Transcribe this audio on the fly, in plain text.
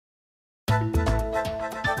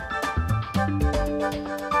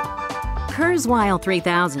Kurzweil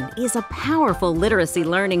 3000 is a powerful literacy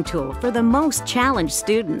learning tool for the most challenged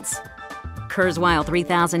students. Kurzweil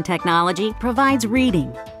 3000 technology provides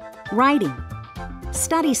reading, writing,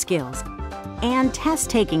 study skills, and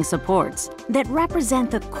test-taking supports that represent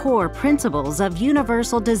the core principles of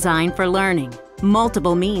universal design for learning,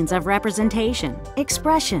 multiple means of representation,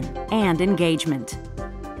 expression, and engagement.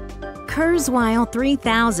 Kurzweil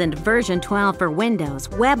 3000 version 12 for Windows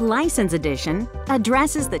Web License Edition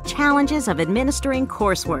addresses the challenges of administering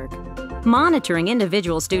coursework, monitoring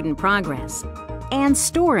individual student progress, and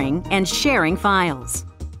storing and sharing files.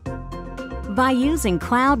 By using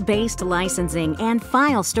cloud-based licensing and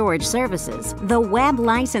file storage services, the Web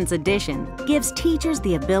License Edition gives teachers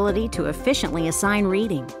the ability to efficiently assign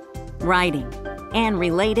reading, writing, and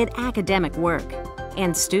related academic work,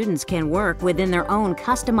 and students can work within their own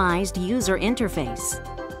customized user interface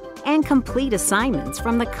and complete assignments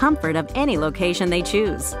from the comfort of any location they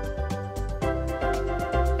choose.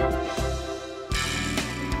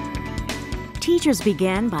 Teachers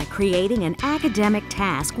begin by creating an academic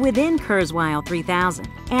task within Kurzweil 3000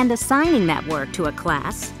 and assigning that work to a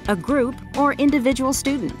class, a group, or individual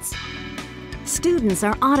students. Students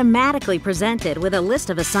are automatically presented with a list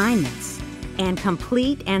of assignments and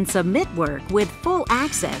complete and submit work with full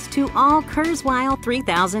access to all Kurzweil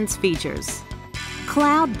 3000's features.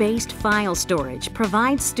 Cloud-based file storage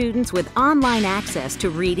provides students with online access to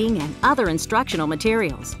reading and other instructional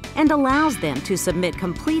materials and allows them to submit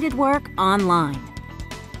completed work online.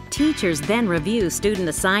 Teachers then review student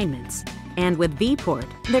assignments, and with vPort,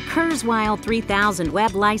 the Kurzweil 3000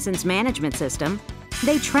 Web License Management System,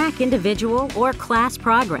 they track individual or class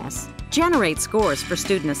progress, generate scores for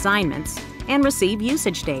student assignments, and receive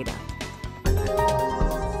usage data.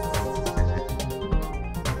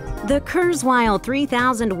 The Kurzweil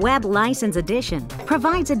 3000 Web License Edition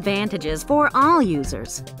provides advantages for all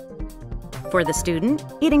users. For the student,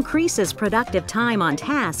 it increases productive time on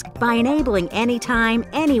task by enabling anytime,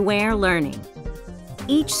 anywhere learning.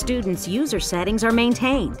 Each student's user settings are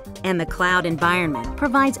maintained, and the cloud environment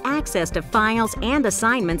provides access to files and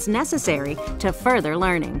assignments necessary to further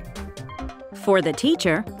learning. For the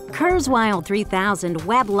teacher, Kurzweil 3000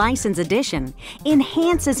 Web License Edition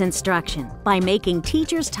enhances instruction by making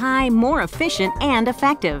teachers' time more efficient and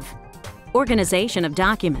effective. Organization of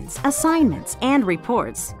documents, assignments, and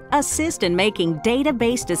reports assist in making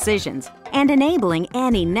data-based decisions and enabling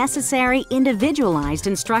any necessary individualized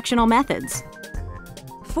instructional methods.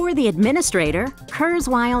 For the administrator,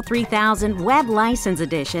 Kurzweil 3000 Web License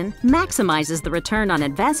Edition maximizes the return on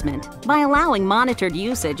investment by allowing monitored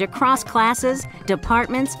usage across classes,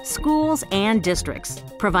 departments, schools, and districts,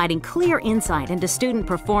 providing clear insight into student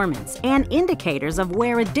performance and indicators of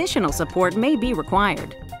where additional support may be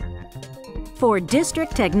required. For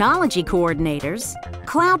district technology coordinators,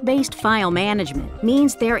 cloud-based file management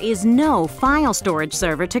means there is no file storage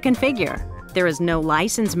server to configure. There is no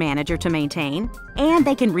license manager to maintain, and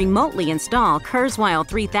they can remotely install Kurzweil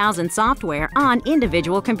 3000 software on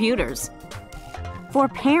individual computers. For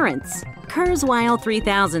parents, Kurzweil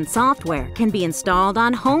 3000 software can be installed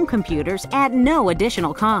on home computers at no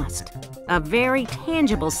additional cost, a very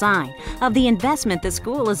tangible sign of the investment the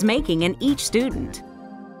school is making in each student.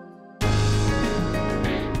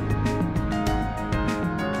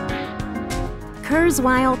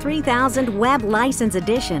 Kurzweil 3000 Web License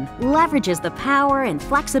Edition leverages the power and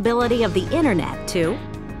flexibility of the Internet to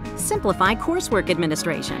simplify coursework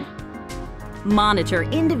administration, monitor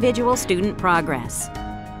individual student progress,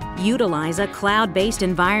 utilize a cloud-based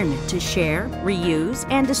environment to share, reuse,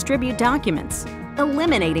 and distribute documents,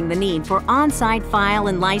 eliminating the need for on-site file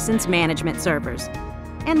and license management servers,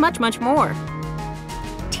 and much, much more.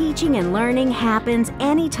 Teaching and learning happens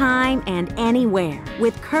anytime and anywhere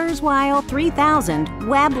with Kurzweil 3000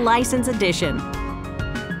 Web License Edition.